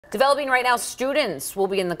Developing right now, students will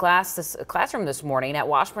be in the classroom this morning at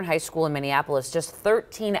Washburn High School in Minneapolis just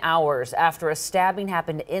 13 hours after a stabbing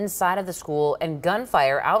happened inside of the school and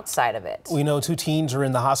gunfire outside of it. We know 2 teens are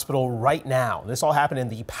in the hospital right now. This all happened in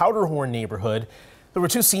the Powderhorn neighborhood. There were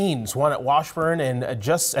 2 scenes, one at Washburn and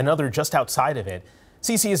another just outside of it.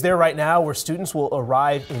 Cece is there right now where students will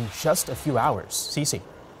arrive in just a few hours. Cece.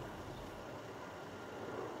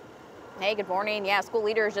 Hey, good morning. Yeah, school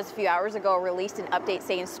leaders just a few hours ago released an update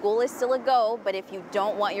saying school is still a go, but if you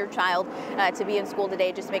don't want your child to be in school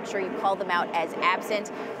today, just make sure you call them out as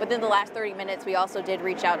absent. Within the last 30 minutes, we also did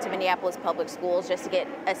reach out to Minneapolis Public Schools just to get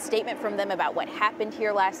a statement from them about what happened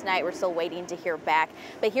here last night. We're still waiting to hear back.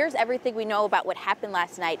 But here's everything we know about what happened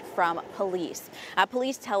last night from police.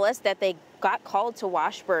 Police tell us that they got called to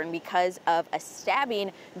Washburn because of a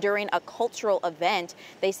stabbing during a cultural event.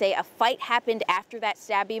 They say a fight happened after that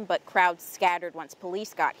stabbing, but crowds scattered once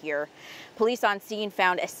police got here. Police on scene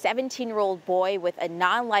found a 17-year-old boy with a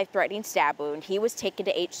non-life-threatening stab wound. He was taken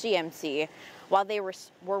to HCMC. While they were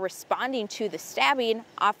responding to the stabbing,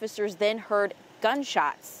 officers then heard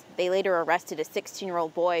gunshots. They later arrested a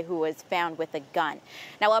 16-year-old boy who was found with a gun.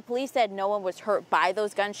 Now, while police said no one was hurt by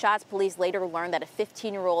those gunshots, police later learned that a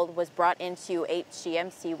 15-year-old was brought into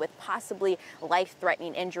HCMC with possibly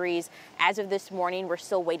life-threatening injuries. As of this morning, we're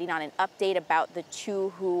still waiting on an update about the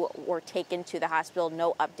 2 who were taken to the hospital.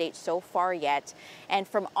 No update so far yet. And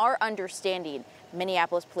from our understanding,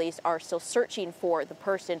 Minneapolis police are still searching for the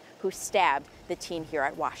person who stabbed the teen here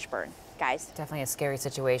at Washburn. Guys. Definitely a scary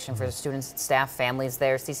situation for the students, staff, families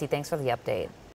there. Cece, thanks for the update.